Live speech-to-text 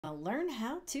gonna learn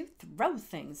how to throw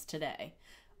things today.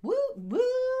 Woo,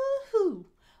 woo-hoo.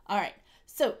 All right,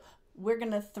 so we're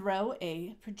gonna throw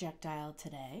a projectile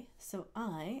today. So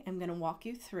I am gonna walk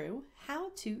you through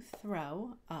how to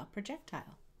throw a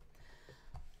projectile.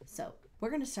 So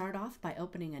we're gonna start off by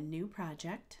opening a new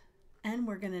project and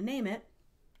we're gonna name it,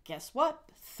 guess what?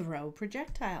 Throw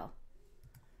projectile.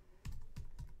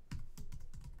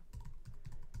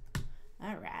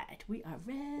 All right, we are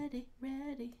ready.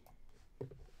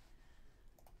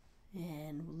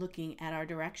 And looking at our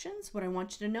directions, what I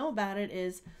want you to know about it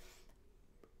is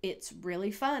it's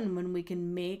really fun when we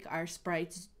can make our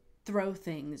sprites throw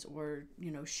things or,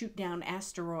 shoot down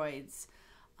asteroids.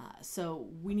 So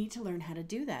we need to learn how to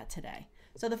do that today.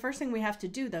 So the first thing we have to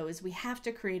do, though, is we have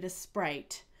to create a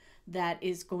sprite that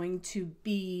is going to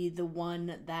be the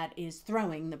one that is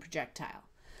throwing the projectile.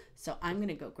 So I'm going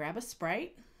to go grab a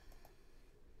sprite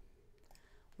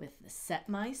with the set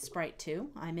my sprite to.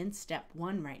 I'm in step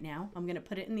 1 right now. I'm going to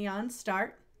put it in the on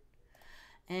start.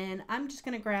 And I'm just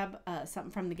going to grab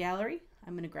something from the gallery.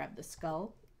 I'm going to grab the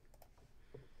skull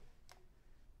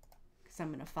because I'm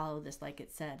going to follow this like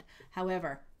it said.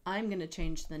 However, I'm going to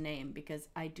change the name because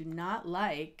I do not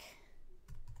like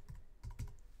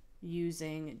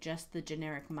using just the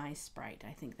generic my sprite.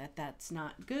 I think that that's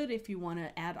not good if you want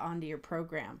to add on to your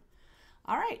program.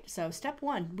 All right, so step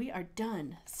 1, we are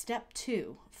done. Step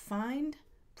 2, find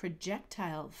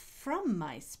projectile from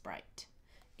my sprite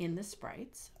in the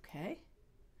sprites. Okay.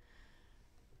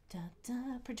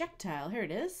 Projectile, here it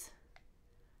is.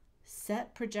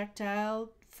 Set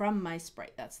projectile from my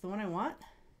sprite. That's the one I want.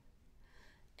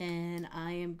 And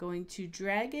I am going to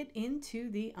drag it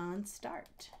into the on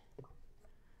start.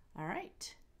 All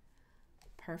right,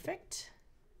 perfect.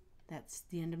 That's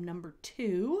the end of number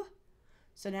 2.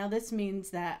 So now this means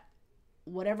that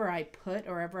whatever I put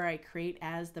or whatever I create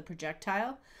as the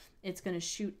projectile, it's going to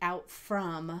shoot out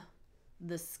from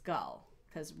the skull.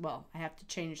 Because, well, I have to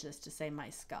change this to say my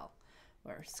skull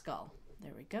or skull.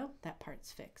 There we go. That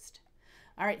part's fixed.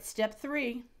 All right, step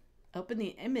 3, open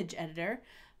the image editor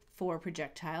for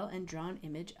projectile and draw an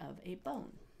image of a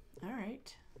bone. All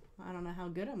right. I don't know how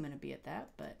good I'm going to be at that,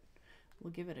 but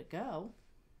we'll give it a go.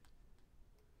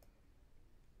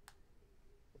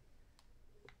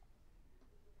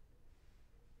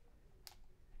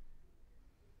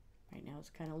 Right now it's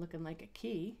kind of looking like a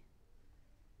key.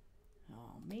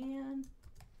 Oh man.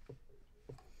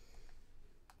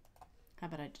 How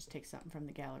about I just take something from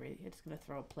the gallery? It's going to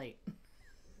throw a plate.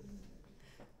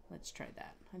 Let's try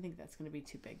that. I think that's going to be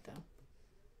too big though.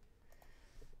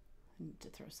 I need to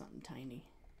throw something tiny.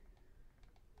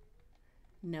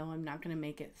 No, I'm not going to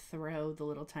make it throw the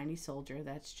little tiny soldier.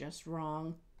 That's just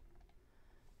wrong.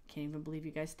 Can't even believe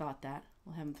you guys thought that.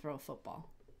 We'll have him throw a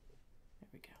football. There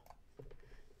we go.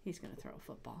 He's going to throw a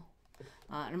football.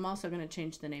 And I'm also going to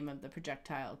change the name of the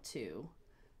projectile to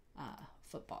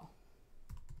football.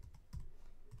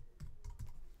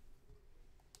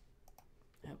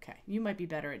 Okay, you might be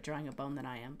better at drawing a bone than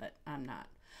I am, but I'm not.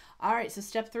 All right, so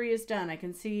step 3 is done. I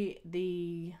can see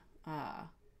the,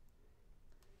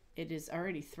 it is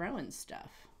already throwing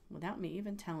stuff without me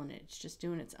even telling it. It's just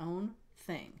doing its own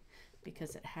thing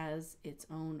because it has its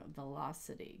own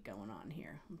velocity going on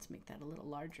here. Let's make that a little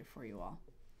larger for you all.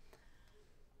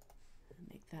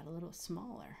 Make that a little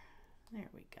smaller. There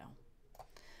we go.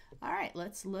 All right,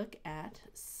 let's look at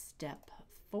step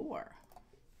 4.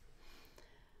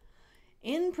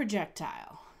 In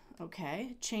projectile,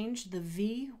 okay, change the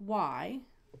VY.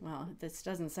 Well, this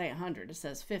doesn't say 100, it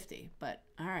says 50, but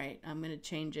all right, I'm going to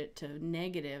change it to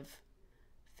 -15.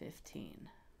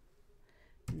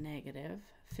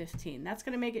 -15. That's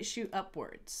going to make it shoot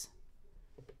upwards.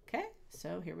 Okay,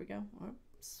 so here we go.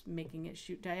 Oops, making it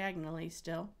shoot diagonally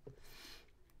still.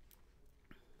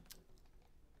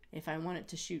 If I want it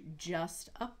to shoot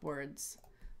just upwards,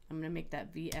 I'm going to make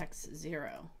that VX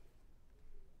 0.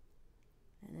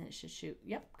 And then it should shoot,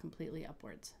 yep, completely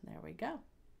upwards. There we go.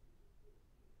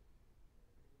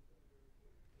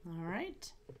 All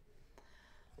right.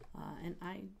 And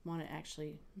I want to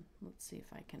actually, let's see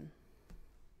if I can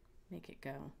make it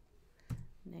go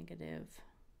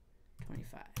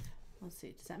 -25. Let's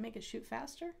see, does that make it shoot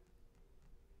faster?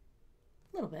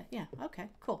 A little bit, yeah, okay,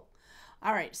 cool.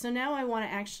 All right, so now I want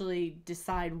to actually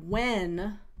decide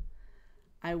when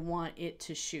I want it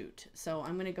to shoot. So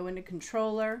I'm going to go into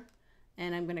controller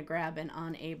and I'm going to grab an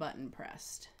on A button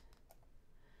pressed.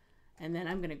 And then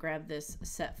I'm going to grab this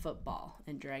set football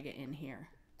and drag it in here.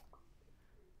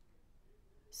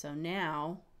 So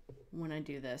now when I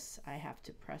do this, I have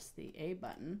to press the A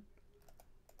button.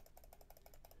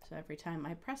 So every time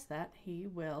I press that, he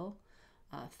will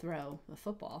throw the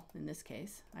football in this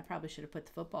case. I probably should have put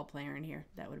the football player in here.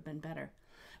 That would have been better.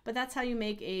 But that's how you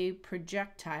make a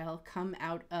projectile come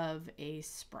out of a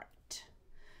sprite.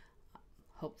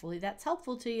 Hopefully that's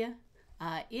helpful to you.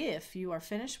 If you are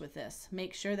finished with this,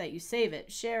 make sure that you save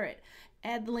it, share it,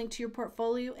 add the link to your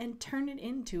portfolio, and turn it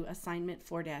into assignment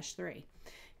 4-3.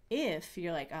 If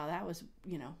you're like, oh, that was,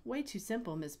 way too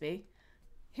simple, Ms. B,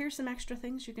 here's some extra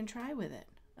things you can try with it,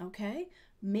 okay?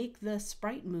 Make the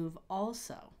sprite move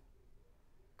also.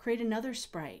 Create another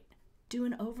sprite. Do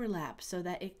an overlap so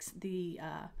that the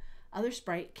other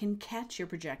sprite can catch your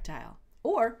projectile.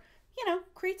 Or,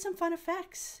 create some fun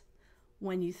effects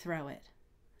when you throw it.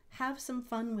 Have some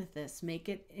fun with this. Make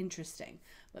it interesting.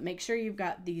 But make sure you've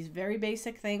got these very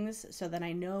basic things so that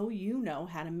I know you know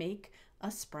how to make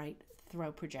a sprite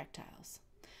throw projectiles.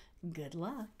 Good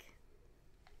luck.